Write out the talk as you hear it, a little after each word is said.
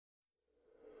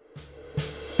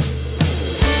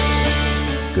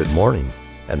Good morning,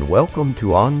 and welcome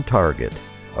to On Target,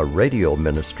 a radio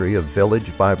ministry of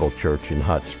Village Bible Church in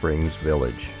Hot Springs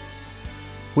Village.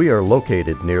 We are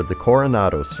located near the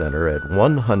Coronado Center at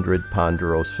 100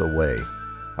 Ponderosa Way.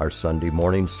 Our Sunday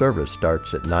morning service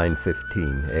starts at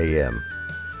 9:15 a.m.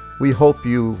 We hope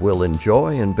you will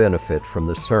enjoy and benefit from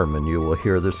the sermon you will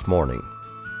hear this morning.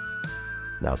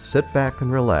 Now sit back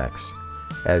and relax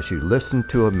as you listen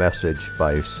to a message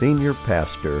by Senior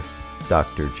Pastor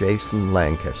Dr. Jason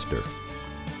Lancaster.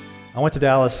 I went to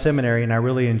Dallas Seminary and I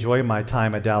really enjoyed my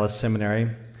time at Dallas Seminary,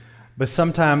 but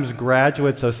sometimes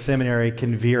graduates of seminary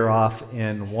can veer off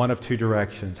in one of two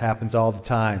directions. Happens all the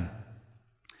time.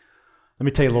 Let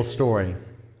me tell you a little story.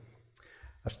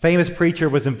 A famous preacher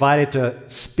was invited to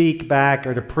speak back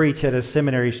or to preach at a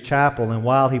seminary's chapel, and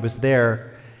while he was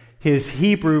there, his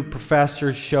Hebrew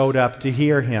professor showed up to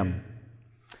hear him.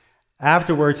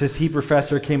 Afterwards, his Hebrew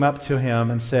professor came up to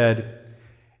him and said,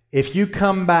 "If you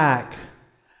come back,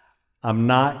 I'm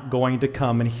not going to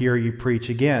come and hear you preach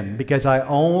again, because I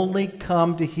only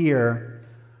come to hear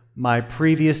my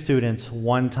previous students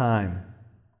one time."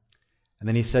 And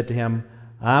then he said to him,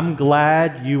 "I'm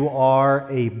glad you are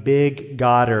a big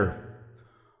Godder.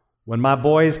 When my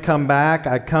boys come back,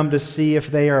 I come to see if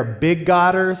they are big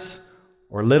Godders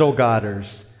or little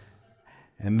Godders.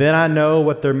 And then I know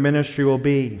what their ministry will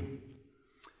be."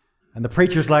 And the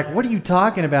preacher's like, "What are you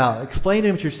talking about? Explain to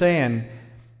him what you're saying."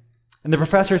 And the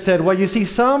professor said, "Well, you see,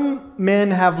 some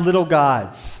men have little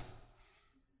gods.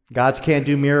 Gods can't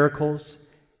do miracles.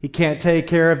 He can't take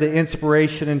care of the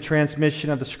inspiration and transmission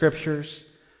of the scriptures.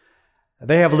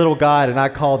 They have a little God, and I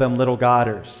call them little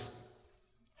Godders.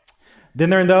 Then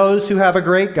there are those who have a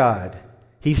great God.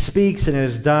 He speaks and it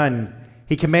is done.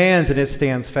 He commands and it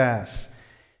stands fast.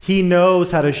 He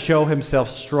knows how to show himself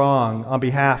strong on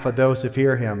behalf of those who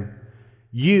fear him.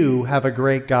 You have a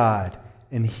great God,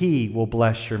 and he will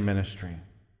bless your ministry."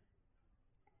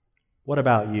 What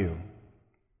about you?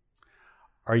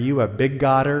 Are you a big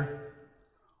Godder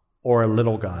or a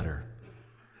little Godder?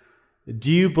 Do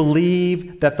you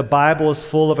believe that the Bible is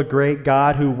full of a great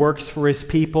God who works for his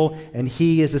people, and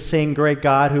he is the same great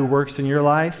God who works in your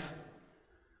life?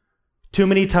 Too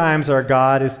many times our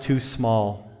God is too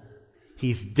small.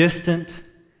 He's distant,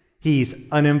 he's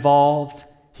uninvolved,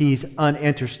 he's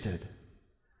uninterested.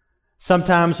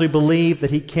 Sometimes we believe that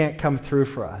he can't come through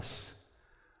for us.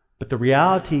 But the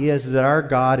reality is that our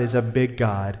God is a big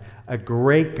God, a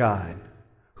great God,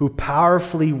 who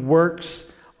powerfully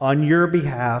works on your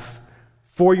behalf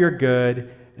for your good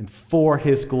and for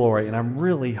his glory. And I'm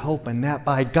really hoping that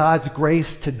by God's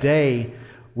grace today,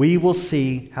 we will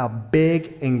see how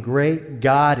big and great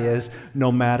God is,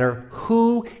 no matter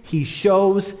who he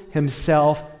shows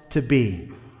himself to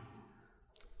be.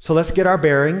 So let's get our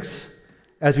bearings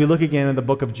as we look again in the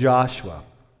book of Joshua.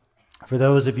 For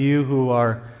those of you who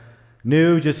are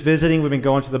new, just visiting, we've been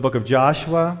going to the book of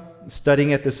Joshua,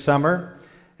 studying it this summer,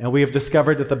 and we have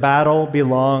discovered that the battle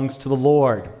belongs to the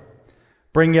Lord.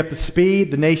 Bringing up the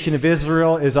speed, the nation of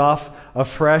Israel is off of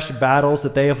fresh battles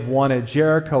that they have won at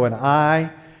Jericho and Ai.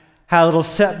 Had a little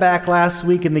setback last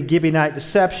week in the Gibeonite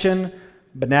deception,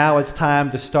 but now it's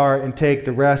time to start and take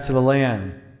the rest of the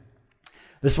land.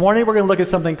 This morning we're going to look at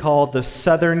something called the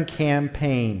Southern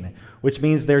Campaign, which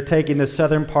means they're taking the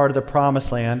southern part of the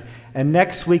Promised Land, and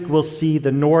next week we'll see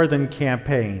the Northern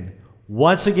Campaign.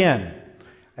 Once again,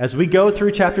 as we go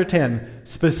through chapter 10,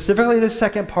 specifically the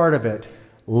second part of it,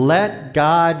 let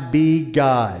God be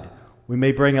God. We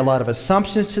may bring a lot of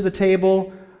assumptions to the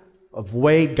table of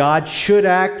way God should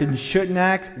act and shouldn't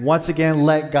act. Once again,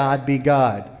 let God be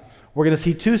God. We're going to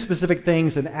see two specific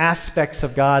things and aspects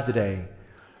of God today.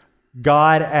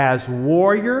 God as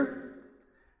warrior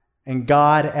and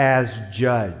God as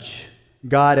judge.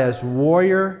 God as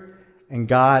warrior and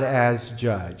God as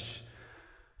judge.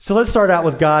 So let's start out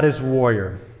with God as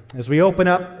warrior. As we open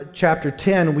up chapter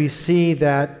 10, we see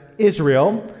that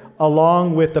Israel,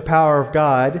 along with the power of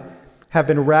God, have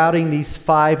been routing these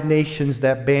 5 nations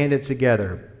that banded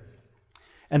together.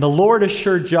 And the Lord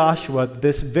assured Joshua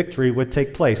this victory would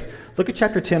take place. Look at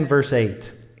chapter 10, verse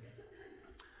 8.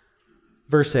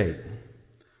 Verse 8.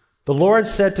 The Lord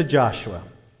said to Joshua,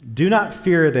 "Do not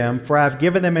fear them, for I have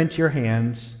given them into your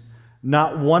hands.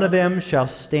 Not one of them shall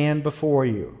stand before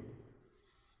you."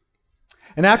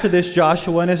 And after this,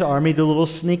 Joshua and his army do a little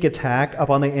sneak attack up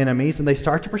on the enemies, and they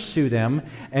start to pursue them.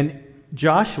 And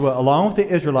Joshua, along with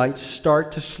the Israelites,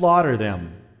 start to slaughter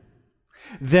them.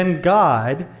 Then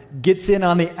God gets in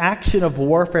on the action of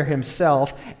warfare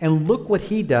himself, and look what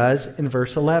he does in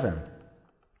verse 11.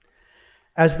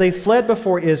 As they fled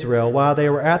before Israel while they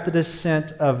were at the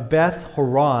descent of Beth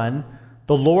Horon,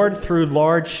 the Lord threw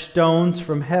large stones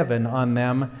from heaven on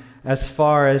them as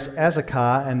far as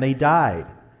Azekah, and they died.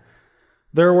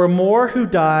 There were more who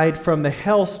died from the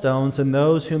hailstones than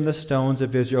those whom the stones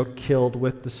of Israel killed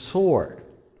with the sword.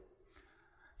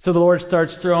 So the Lord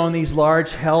starts throwing these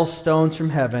large hailstones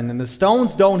from heaven, and the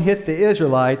stones don't hit the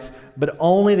Israelites, but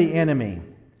only the enemy.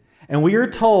 And we are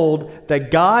told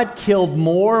that God killed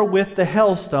more with the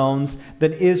hailstones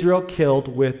than Israel killed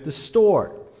with the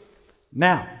sword.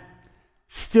 Now,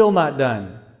 still not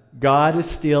done. God is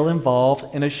still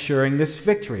involved in assuring this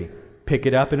victory. Pick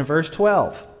it up in verse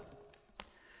 12.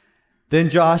 Then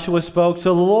Joshua spoke to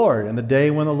the Lord in the day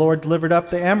when the Lord delivered up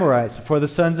the Amorites before the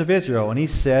sons of Israel. And he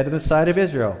said in the sight of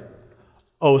Israel,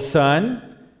 O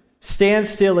sun, stand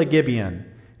still at Gibeon,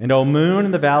 and O moon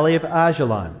in the valley of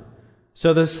Ajalon.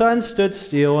 So the sun stood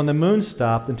still and the moon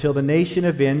stopped until the nation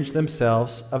avenged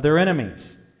themselves of their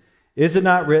enemies. Is it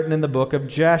not written in the book of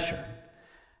Jasher?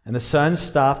 And the sun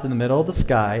stopped in the middle of the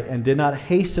sky and did not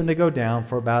hasten to go down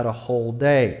for about a whole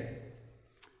day.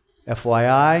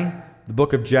 FYI, the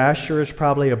book of Jasher is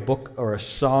probably a book or a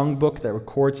song book that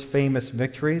records famous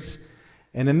victories.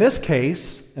 And in this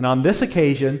case, and on this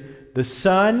occasion, the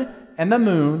sun and the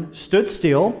moon stood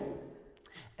still,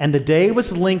 and the day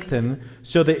was lengthened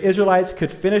so the Israelites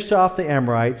could finish off the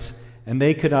Amorites, and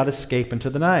they could not escape into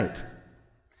the night.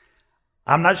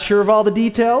 I'm not sure of all the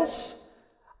details.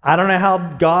 I don't know how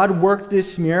God worked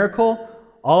this miracle.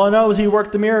 All I know is he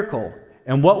worked the miracle.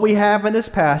 And what we have in this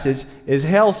passage is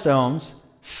hailstones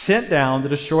sent down to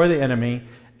destroy the enemy,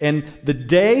 and the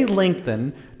day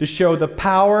lengthened to show the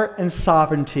power and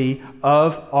sovereignty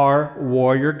of our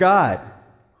warrior God.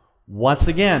 Once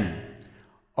again,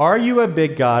 are you a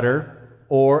big Godder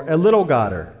or a little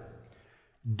Godder?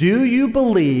 Do you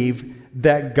believe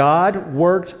that God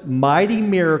worked mighty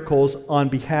miracles on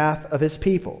behalf of his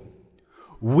people?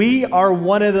 We are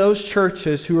one of those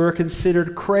churches who are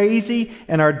considered crazy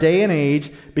in our day and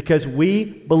age because we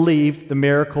believe the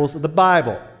miracles of the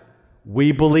Bible.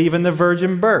 We believe in the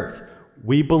virgin birth.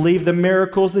 We believe the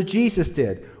miracles that Jesus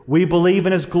did. We believe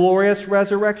in his glorious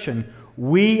resurrection.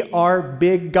 We are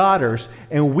big Godders,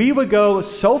 and we would go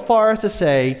so far as to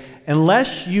say,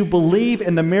 unless you believe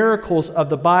in the miracles of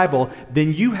the Bible,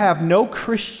 then you have no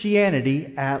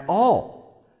Christianity at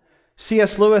all.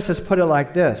 C.S. Lewis has put it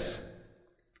like this: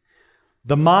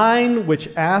 the mind which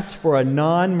asks for a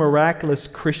non-miraculous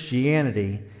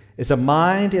Christianity is a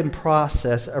mind in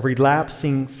process of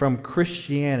relapsing from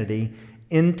Christianity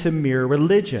into mere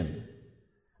religion.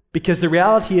 Because the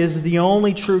reality is the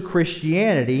only true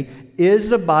Christianity is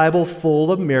the Bible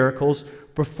full of miracles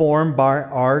performed by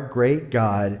our great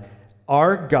God.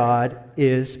 Our God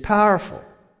is powerful.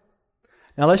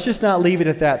 Now let's just not leave it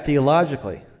at that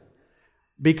theologically.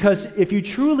 Because if you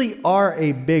truly are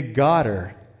a big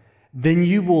Godder, then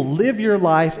you will live your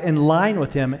life in line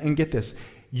with him, and get this,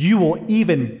 you will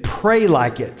even pray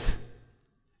like it.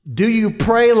 Do you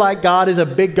pray like God is a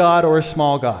big God or a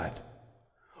small God?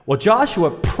 Well,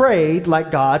 Joshua prayed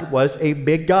like God was a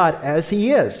big God, as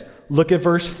he is. Look at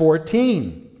verse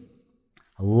 14.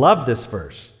 I love this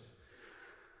verse.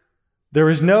 There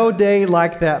is no day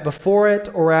like that before it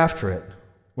or after it,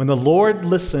 when the Lord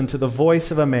listened to the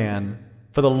voice of a man,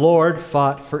 for the Lord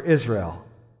fought for Israel.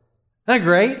 Isn't that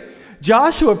great?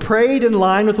 Joshua prayed in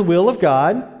line with the will of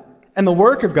God and the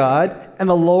work of God, and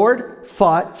the Lord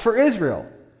fought for Israel.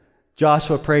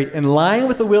 Joshua prayed in line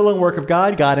with the will and work of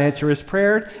God. God answered his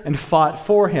prayer and fought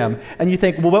for him. And you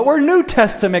think, well, but we're New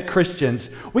Testament Christians.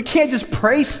 We can't just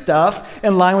pray stuff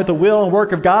in line with the will and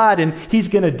work of God, and he's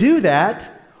going to do that.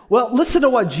 Well, listen to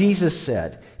what Jesus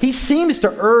said. He seems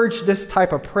to urge this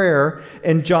type of prayer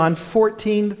in John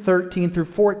 14, 13 through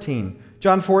 14.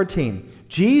 John 14.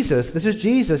 This is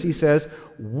Jesus, he says,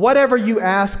 whatever you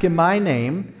ask in my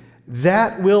name,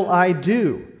 that will I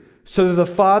do, so that the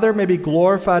Father may be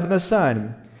glorified in the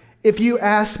Son. If you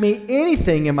ask me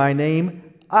anything in my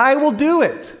name, I will do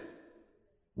it.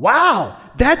 Wow,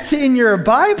 that's in your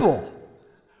Bible.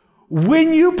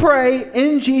 When you pray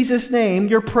in Jesus' name,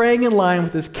 you're praying in line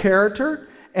with his character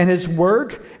and his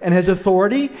work and his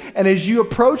authority. And as you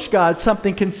approach God,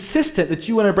 something consistent that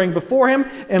you want to bring before him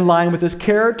in line with his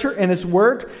character and his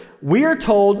work, we are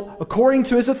told, according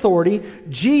to his authority,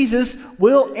 Jesus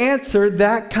will answer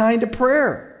that kind of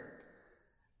prayer.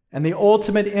 And the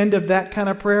ultimate end of that kind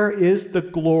of prayer is the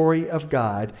glory of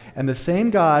God. And the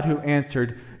same God who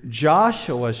answered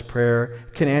Joshua's prayer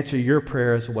can answer your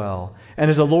prayer as well.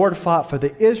 And as the Lord fought for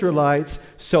the Israelites,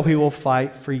 so he will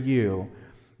fight for you.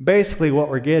 Basically, what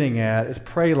we're getting at is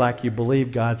pray like you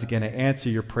believe God's going to answer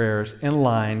your prayers in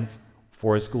line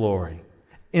for his glory,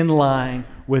 in line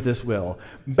with his will.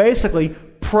 Basically,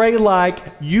 pray like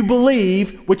you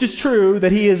believe, which is true,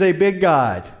 that He is a big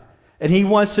God. And He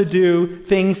wants to do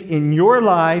things in your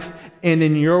life and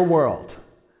in your world.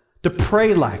 To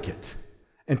pray like it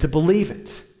and to believe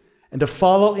it and to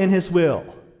follow in His will.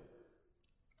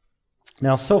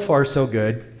 Now, so far, so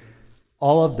good.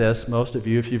 All of this, most of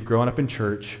you, if you've grown up in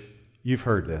church, you've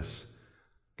heard this.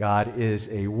 God is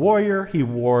a warrior. He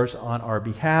wars on our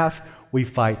behalf. We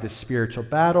fight the spiritual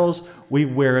battles. We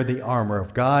wear the armor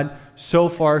of God. So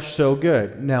far, so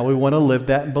good. Now, we want to live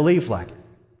that and believe like it.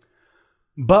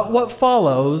 But what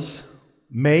follows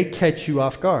may catch you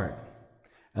off guard.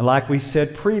 And like we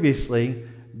said previously,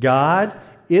 God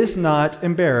is not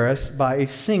embarrassed by a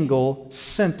single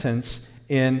sentence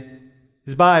in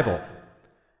His Bible.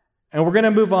 And we're going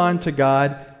to move on to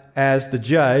God as the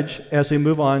judge as we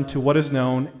move on to what is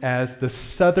known as the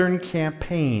Southern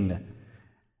Campaign.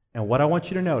 And what I want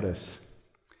you to notice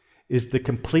is the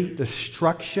complete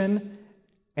destruction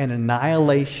and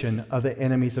annihilation of the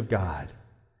enemies of God.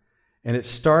 And it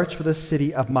starts with the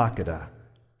city of Makkedah.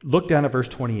 Look down at verse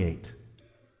 28.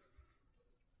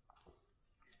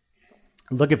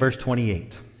 Look at verse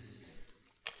 28.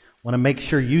 I want to make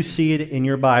sure you see it in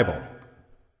your Bible.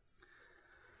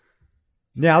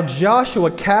 Now Joshua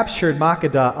captured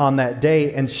Makkedah on that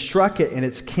day and struck it and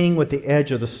its king with the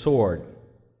edge of the sword.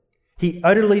 He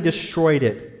utterly destroyed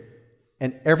it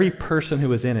and every person who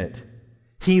was in it.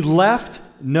 He left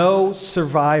no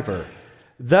survivor.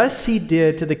 Thus he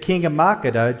did to the king of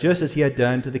Makkedah just as he had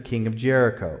done to the king of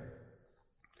Jericho.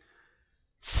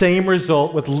 Same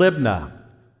result with Libnah.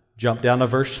 Jump down to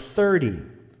verse 30.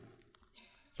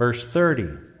 Verse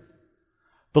 30.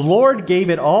 The Lord gave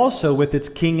it also with its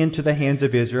king into the hands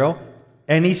of Israel,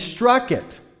 and he struck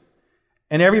it,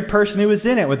 and every person who was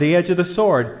in it with the edge of the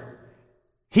sword.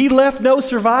 He left no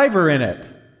survivor in it.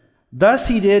 Thus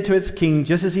he did to its king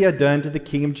just as he had done to the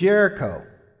king of Jericho.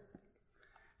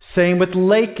 Same with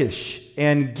Lachish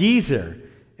and Gezer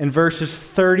in verses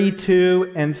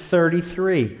 32 and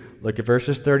 33. Look at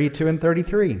verses 32 and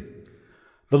 33.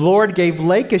 The Lord gave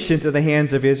Lachish into the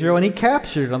hands of Israel, and he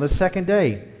captured it on the second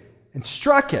day and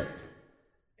struck it,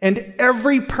 and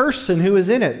every person who was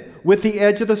in it with the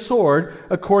edge of the sword,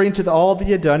 according to all that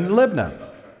he had done in Libnah.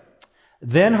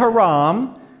 Then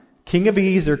Hiram, king of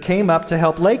Ezer, came up to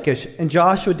help Lachish, and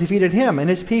Joshua defeated him and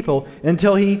his people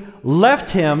until he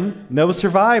left him no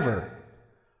survivor.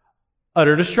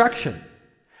 Utter destruction.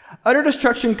 Utter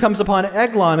destruction comes upon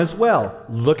Eglon as well.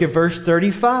 Look at verse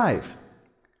 35.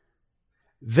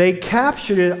 They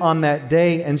captured it on that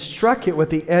day and struck it with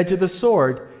the edge of the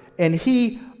sword, and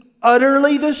he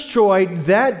utterly destroyed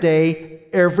that day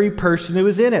every person who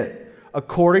was in it,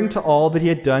 according to all that he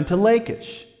had done to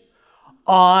Lachish.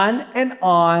 On and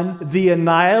on, the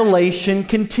annihilation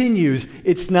continues.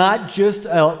 It's not just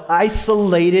an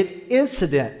isolated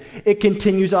incident. It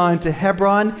continues on to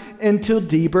Hebron and to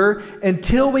Debir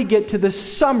until we get to the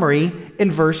summary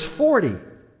in verse 40.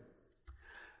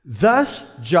 Thus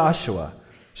Joshua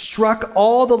struck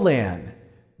all the land,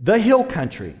 the hill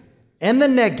country, and the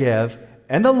Negev,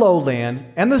 and the lowland,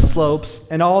 and the slopes,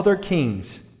 and all their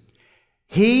kings.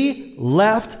 He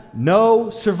left no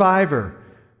survivor,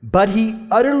 but he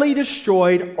utterly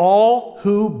destroyed all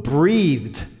who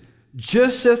breathed,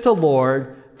 just as the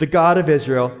Lord, the God of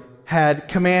Israel, had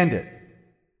commanded.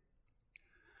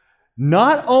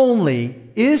 Not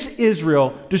only is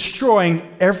Israel destroying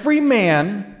every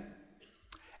man,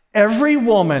 every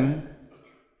woman,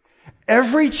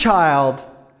 every child,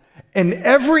 and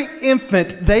every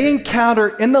infant they encounter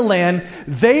in the land,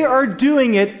 they are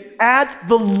doing it at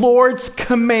the Lord's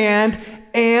command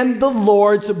and the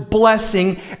Lord's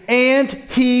blessing, and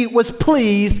he was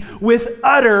pleased with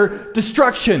utter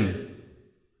destruction.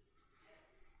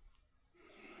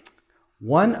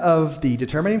 One of the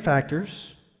determining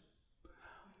factors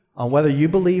on whether you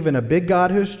believe in a big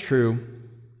God who's true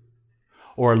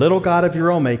or a little God of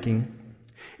your own making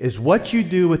is what you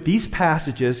do with these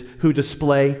passages who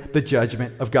display the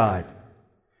judgment of God.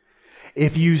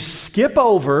 If you skip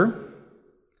over,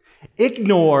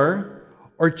 ignore,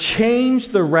 or change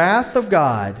the wrath of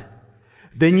God,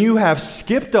 then you have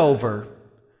skipped over,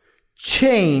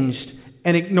 changed,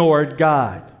 and ignored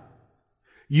God.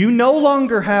 You no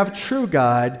longer have true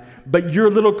God, but your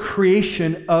little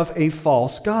creation of a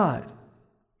false God.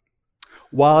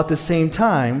 While at the same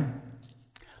time,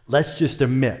 let's just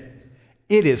admit,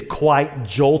 it is quite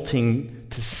jolting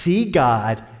to see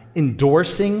God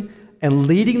endorsing and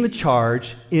leading the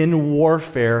charge in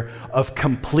warfare of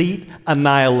complete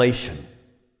annihilation.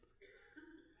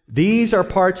 These are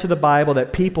parts of the Bible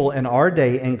that people in our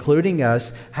day, including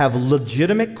us, have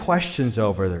legitimate questions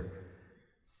over.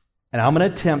 And I'm going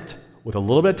to attempt with a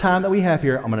little bit of time that we have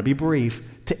here, I'm going to be brief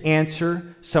to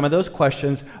answer some of those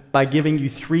questions by giving you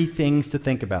 3 things to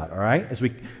think about, all right?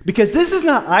 Because this is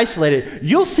not isolated.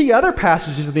 You'll see other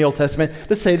passages in the Old Testament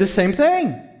that say the same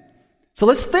thing. So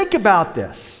let's think about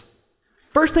this.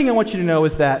 First thing I want you to know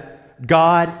is that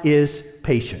God is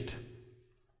patient.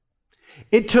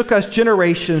 It took us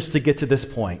generations to get to this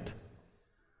point.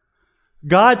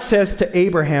 God says to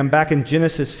Abraham back in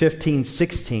Genesis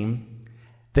 15:16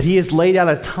 that he has laid out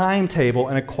a timetable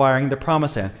in acquiring the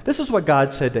promised land. This is what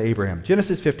God said to Abraham,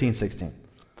 Genesis 15:16.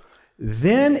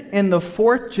 Then in the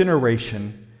 4th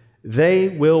generation, they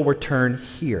will return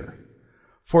here,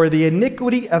 for the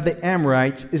iniquity of the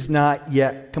Amorites is not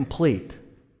yet complete.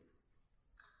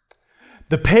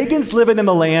 The pagans living in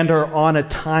the land are on a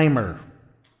timer.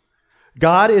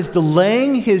 God is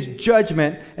delaying his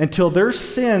judgment until their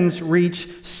sins reach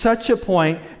such a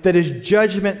point that his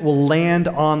judgment will land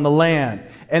on the land.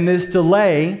 And this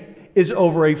delay is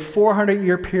over a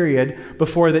 400-year period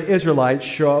before the Israelites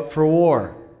show up for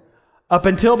war. Up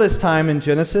until this time in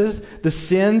Genesis, the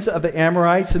sins of the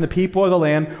Amorites and the people of the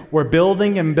land were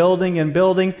building and building and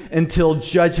building until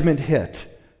judgment hit.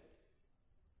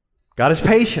 God is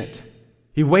patient.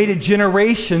 He waited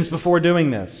generations before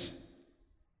doing this.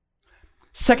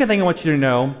 Second thing I want you to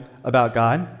know about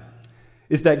God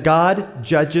is that God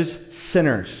judges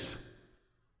sinners.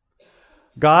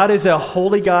 God is a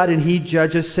holy God and he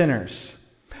judges sinners.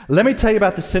 Let me tell you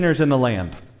about the sinners in the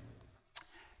land.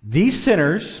 These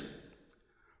sinners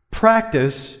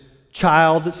practice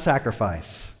child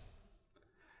sacrifice.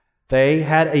 They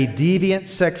had a deviant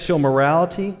sexual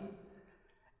morality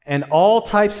and all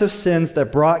types of sins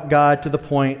that brought God to the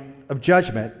point of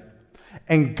judgment.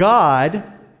 And God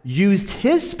used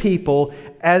his people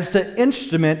as the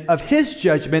instrument of his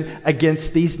judgment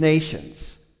against these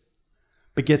nations.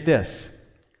 But get this,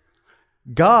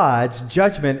 God's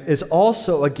judgment is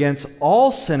also against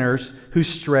all sinners who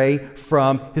stray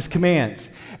from his commands.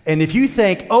 And if you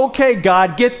think, okay,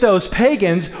 God, get those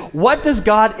pagans, what does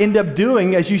God end up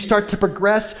doing as you start to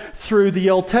progress through the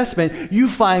Old Testament? You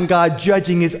find God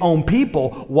judging his own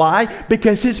people. Why?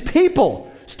 Because his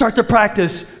people start to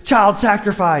practice child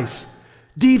sacrifice,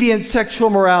 deviant sexual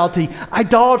morality,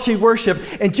 idolatry worship.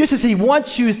 And just as he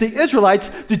once used the Israelites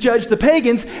to judge the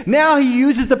pagans, now he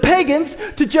uses the pagans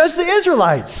to judge the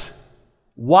Israelites.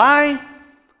 Why?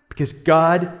 Because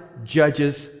God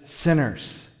judges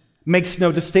sinners. Makes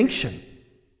no distinction.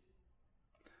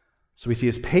 So we see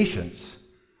his patience.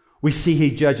 We see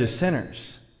he judges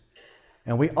sinners.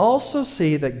 And we also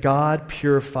see that God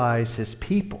purifies his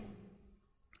people.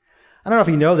 I don't know if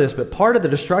you know this, but part of the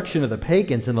destruction of the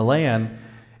pagans in the land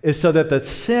is so that the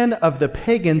sin of the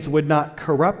pagans would not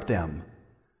corrupt them.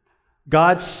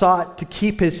 God sought to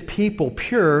keep his people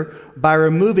pure by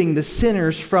removing the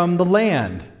sinners from the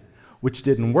land, which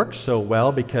didn't work so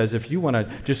well because if you want to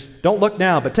just, don't look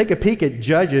now, but take a peek at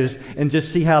Judges and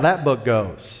just see how that book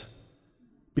goes.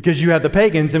 Because you have the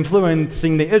pagans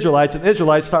influencing the Israelites, and the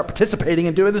Israelites start participating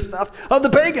and doing the stuff of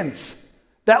the pagans.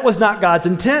 That was not God's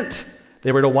intent.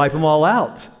 They were to wipe them all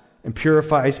out and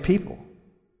purify his people.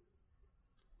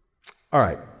 All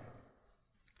right.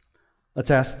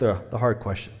 Let's ask the hard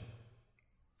question.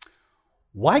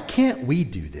 Why can't we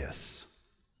do this?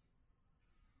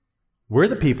 We're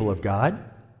the people of God.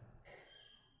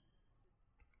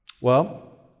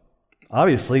 Well,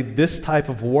 obviously, this type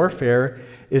of warfare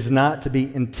is not to be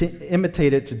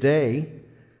imitated today,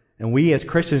 and we as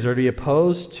Christians are to be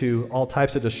opposed to all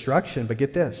types of destruction. But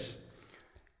get this.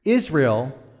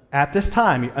 Israel at this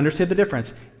time, you understand the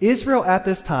difference, Israel at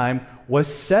this time was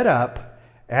set up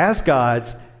as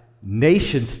God's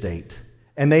nation state,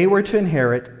 and they were to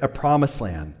inherit a promised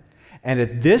land. And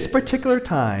at this particular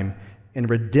time in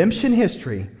redemption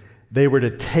history, they were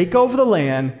to take over the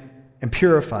land and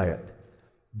purify it.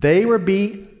 They were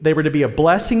to be a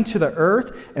blessing to the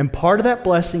earth, and part of that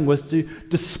blessing was to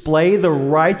display the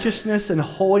righteousness and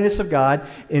holiness of God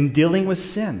in dealing with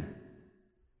sin.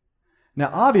 Now,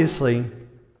 obviously,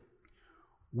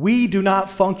 we do not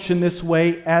function this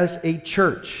way as a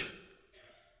church.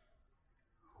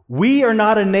 We are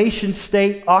not a nation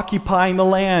state occupying the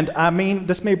land. I mean,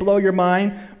 this may blow your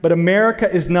mind, but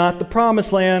America is not the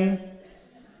promised land.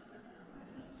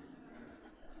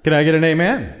 Can I get an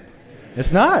amen?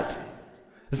 It's not.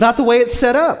 It's not the way it's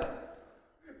set up.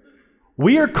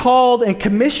 We are called and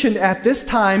commissioned at this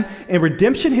time in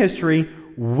redemption history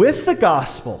with the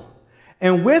gospel.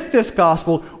 And with this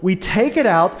gospel, we take it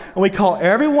out and we call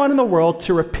everyone in the world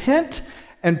to repent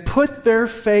and put their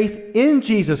faith in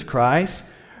Jesus Christ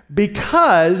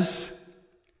because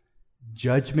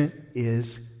judgment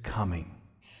is coming.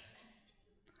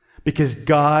 because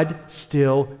God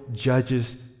still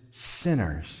judges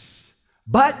sinners.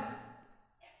 But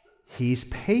he's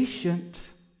patient.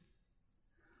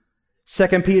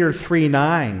 2 Peter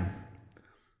 3:9.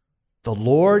 The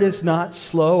Lord is not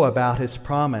slow about his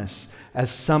promise, as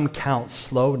some count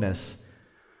slowness,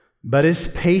 but is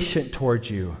patient towards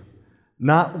you,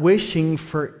 not wishing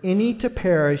for any to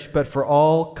perish, but for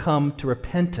all come to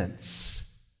repentance.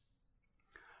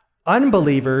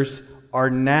 Unbelievers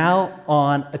are now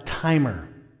on a timer.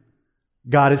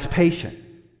 God is patient.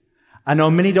 I know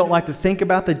many don't like to think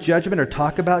about the judgment or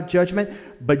talk about judgment,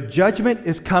 but judgment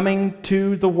is coming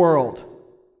to the world.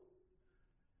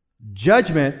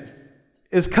 Judgment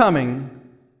is coming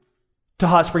to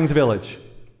Hot Springs Village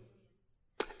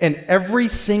and every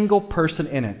single person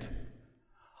in it.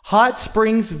 Hot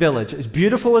Springs Village, as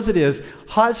beautiful as it is,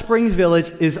 Hot Springs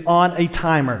Village is on a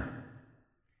timer.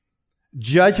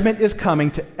 Judgment is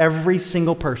coming to every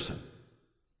single person.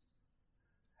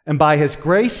 And by his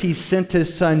grace, he sent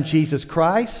his son, Jesus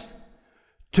Christ,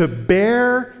 to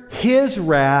bear his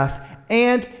wrath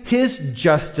and his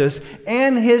justice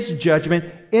and his judgment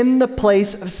in the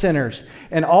place of sinners.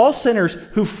 And all sinners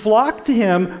who flock to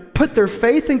him, put their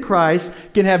faith in Christ,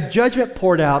 can have judgment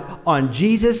poured out on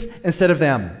Jesus instead of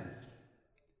them.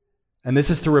 And this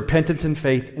is through repentance and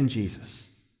faith in Jesus.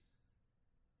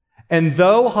 And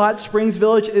though Hot Springs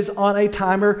Village is on a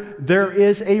timer, there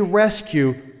is a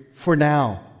rescue for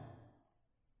now.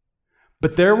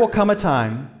 But there will come a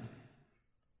time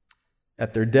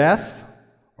at their death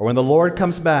or when the Lord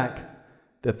comes back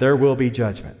that there will be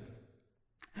judgment.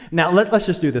 Now, let's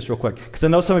just do this real quick, because I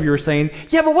know some of you are saying,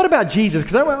 yeah, but what about Jesus?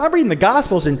 Because I'm reading the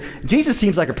Gospels, and Jesus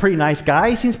seems like a pretty nice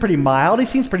guy. He seems pretty mild. He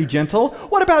seems pretty gentle.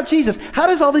 What about Jesus? How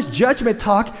does all this judgment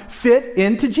talk fit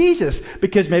into Jesus?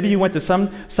 Because maybe you went to some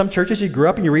churches, you grew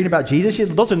up, and you're reading about Jesus.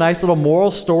 Those are nice little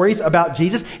moral stories about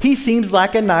Jesus. He seems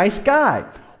like a nice guy.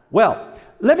 Well,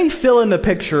 let me fill in the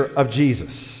picture of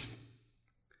Jesus.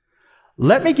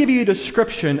 Let me give you a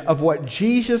description of what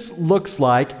Jesus looks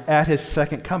like at his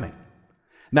second coming.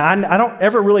 Now, I don't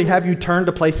ever really have you turn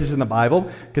to places in the Bible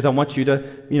because I want you to,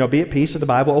 be at peace with the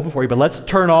Bible open for you. But let's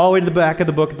turn all the way to the back of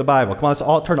the book of the Bible. Come on,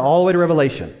 let's turn all the way to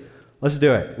Revelation. Let's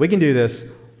do it. We can do this.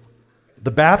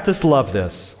 The Baptists love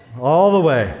this. All the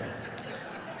way.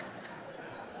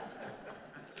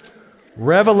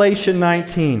 Revelation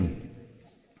 19.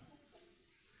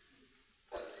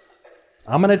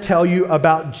 I'm going to tell you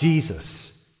about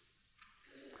Jesus.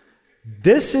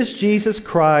 This is Jesus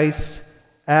Christ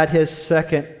at his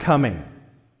second coming.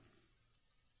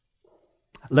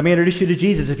 Let me introduce you to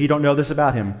Jesus if you don't know this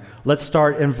about him. Let's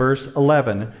start in verse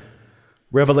 11,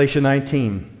 Revelation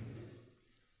 19.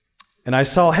 And I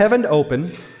saw heaven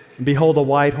open, and behold, a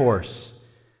white horse,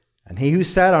 and he who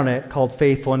sat on it called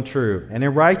Faithful and True. And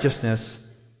in righteousness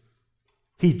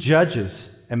he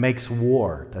judges and makes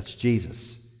war. That's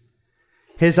Jesus.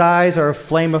 His eyes are a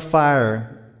flame of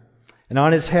fire, and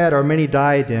on his head are many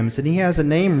diadems, and he has a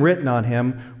name written on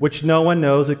him which no one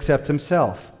knows except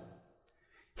himself.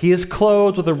 He is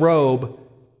clothed with a robe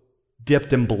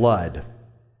dipped in blood,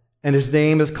 and his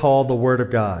name is called the Word of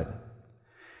God.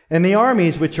 And the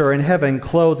armies which are in heaven,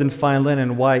 clothed in fine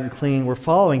linen, white and clean, were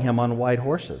following him on white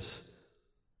horses.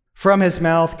 From his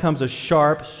mouth comes a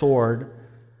sharp sword,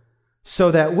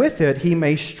 so that with it he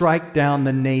may strike down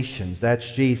the nations. That's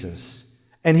Jesus.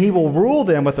 And he will rule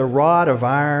them with a rod of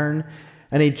iron,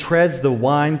 and he treads the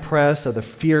winepress of the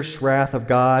fierce wrath of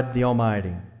God the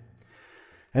Almighty.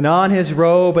 And on his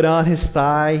robe and on his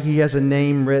thigh he has a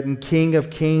name written, King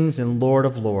of Kings and Lord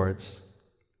of Lords.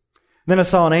 Then I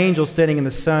saw an angel standing in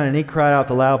the sun, and he cried out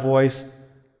with a loud voice,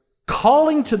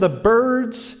 calling to the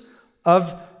birds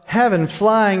of heaven,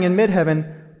 flying in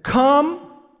mid-heaven, come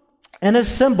and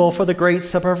assemble for the great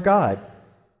supper of God,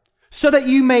 so that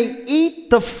you may eat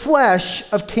the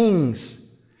flesh of kings,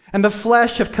 and the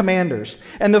flesh of commanders,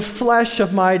 and the flesh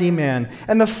of mighty men,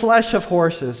 and the flesh of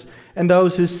horses, and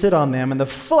those who sit on them, and the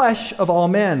flesh of all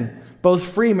men, both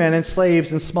free men and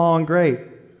slaves, and small and great.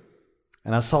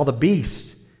 And I saw the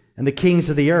beast, and the kings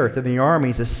of the earth, and the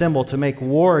armies assembled to make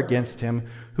war against him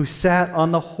who sat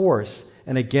on the horse,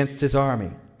 and against his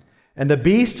army. And the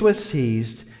beast was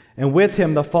seized, and with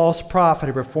him the false prophet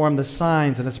who performed the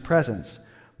signs in his presence,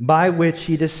 by which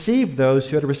he deceived those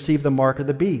who had received the mark of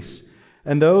the beast,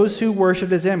 and those who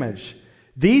worshipped his image.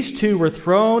 These two were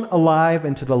thrown alive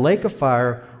into the lake of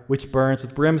fire, which burns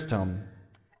with brimstone.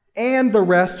 And the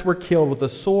rest were killed with a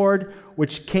sword,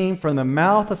 which came from the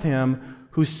mouth of him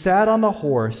who sat on the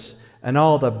horse, and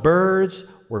all the birds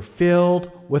were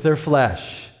filled with their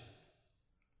flesh.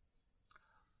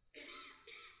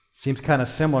 Seems kind of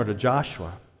similar to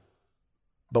Joshua,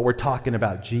 but we're talking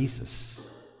about Jesus.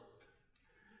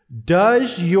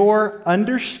 Does your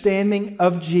understanding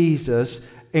of Jesus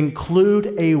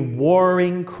include a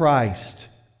warring Christ?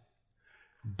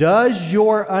 Does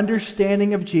your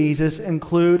understanding of Jesus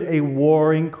include a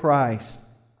warring Christ?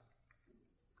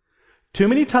 Too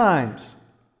many times,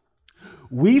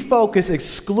 we focus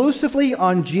exclusively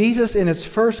on Jesus in his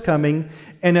first coming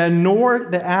and ignore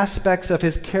the aspects of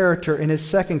his character in his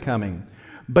second coming.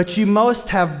 But you must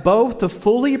have both to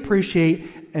fully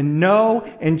appreciate and know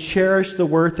and cherish the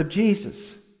worth of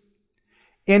Jesus.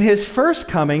 In his first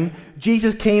coming,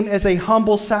 Jesus came as a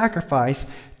humble sacrifice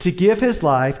to give his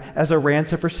life as a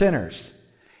ransom for sinners.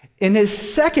 In his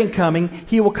second coming,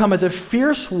 he will come as a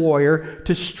fierce warrior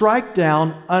to strike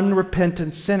down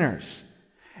unrepentant sinners.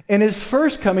 In his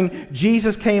first coming,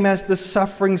 Jesus came as the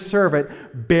suffering servant,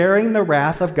 bearing the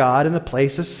wrath of God in the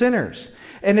place of sinners.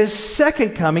 In his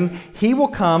second coming, he will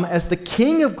come as the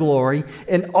King of glory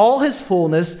in all his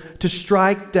fullness to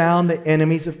strike down the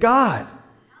enemies of God.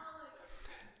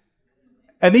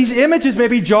 And these images may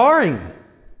be jarring.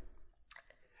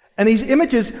 And these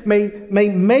images may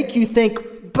make you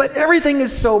think, but everything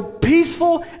is so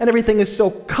peaceful and everything is so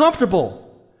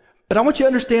comfortable. But I want you to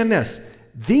understand this.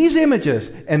 These images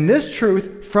and this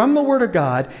truth from the Word of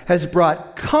God has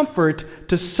brought comfort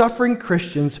to suffering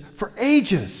Christians for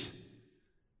ages.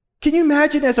 Can you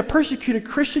imagine as a persecuted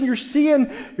Christian, you're seeing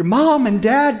your mom and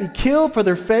dad be killed for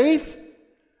their faith?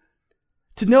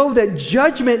 To know that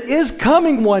judgment is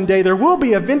coming one day. There will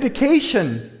be a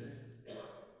vindication.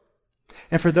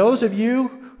 And for those of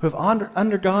you who have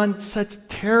undergone such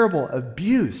terrible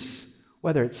abuse,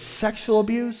 whether it's sexual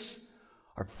abuse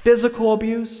or physical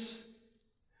abuse,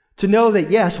 to know that,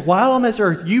 yes, while on this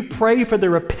earth, you pray for the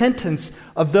repentance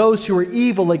of those who are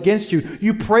evil against you.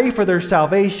 You pray for their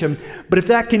salvation. But if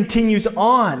that continues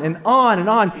on and on and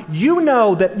on, you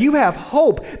know that you have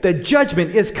hope that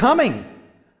judgment is coming.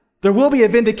 There will be a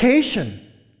vindication.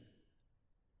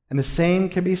 And the same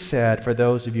can be said for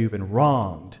those of you who've been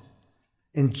wronged.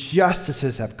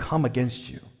 Injustices have come against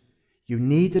you. You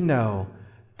need to know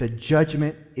that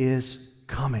judgment is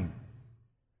coming.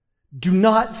 Do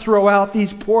not throw out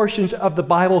these portions of the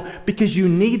Bible because you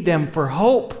need them for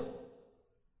hope.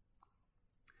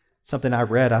 Something I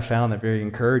read, I found that very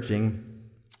encouraging.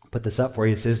 Put this up for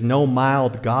you. It says, no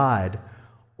mild God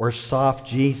or soft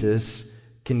Jesus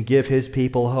can give his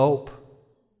people hope.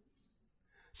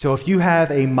 So if you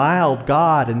have a mild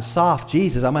God and soft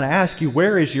Jesus, I'm going to ask you,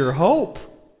 where is your hope?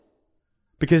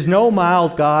 Because no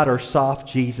mild God or soft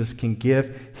Jesus can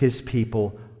give his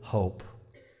people hope.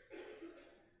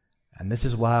 And this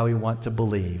is why we want to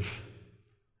believe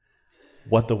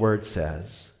what the Word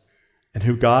says and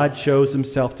who God shows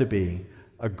himself to be,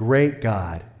 a great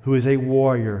God who is a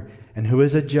warrior and who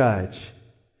is a judge.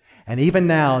 And even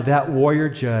now, that warrior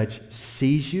judge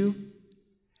sees you,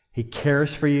 he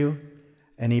cares for you,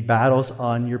 and he battles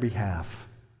on your behalf.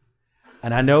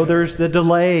 And I know there's the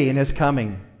delay in his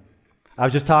coming. I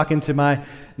was just talking to my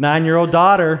 9-year-old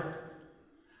daughter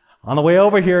on the way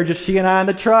over here, just she and I in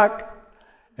the truck.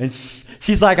 And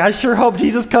she's like, I sure hope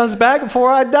Jesus comes back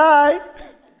before I die.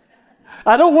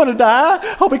 I don't want to die.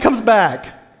 I hope he comes back.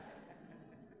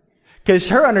 Because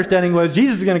her understanding was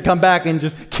Jesus is going to come back and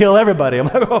just kill everybody. I'm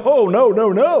like, oh,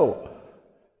 no.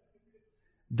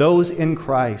 Those in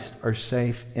Christ are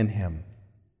safe in him.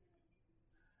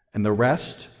 And the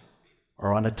rest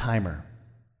are on a timer.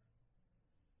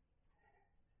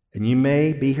 And you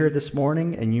may be here this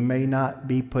morning and you may not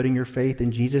be putting your faith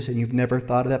in Jesus and you've never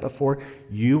thought of that before.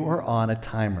 You are on a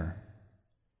timer.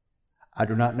 I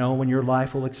do not know when your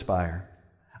life will expire.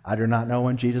 I do not know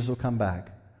when Jesus will come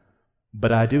back.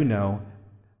 But I do know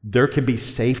there can be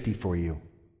safety for you.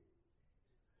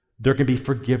 There can be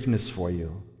forgiveness for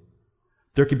you.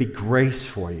 There can be grace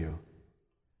for you.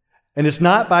 And it's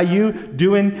not by you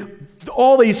doing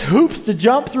all these hoops to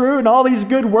jump through and all these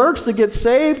good works to get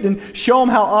saved and show him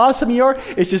how awesome you are.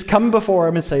 It's just coming before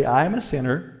him and say, I am a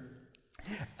sinner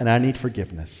and I need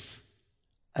forgiveness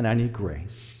and I need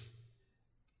grace.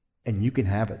 And you can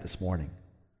have it this morning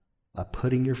by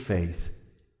putting your faith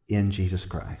in Jesus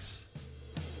Christ.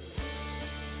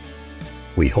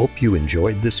 We hope you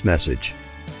enjoyed this message.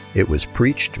 It was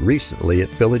preached recently at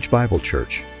Village Bible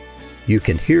Church. You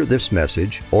can hear this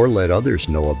message or let others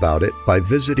know about it by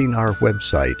visiting our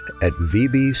website at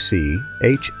vbchsv.org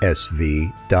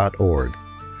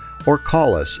or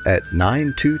call us at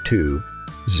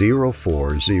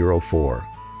 922-0404.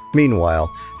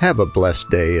 Meanwhile, have a blessed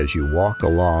day as you walk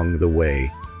along the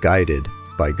way, guided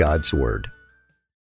by God's Word.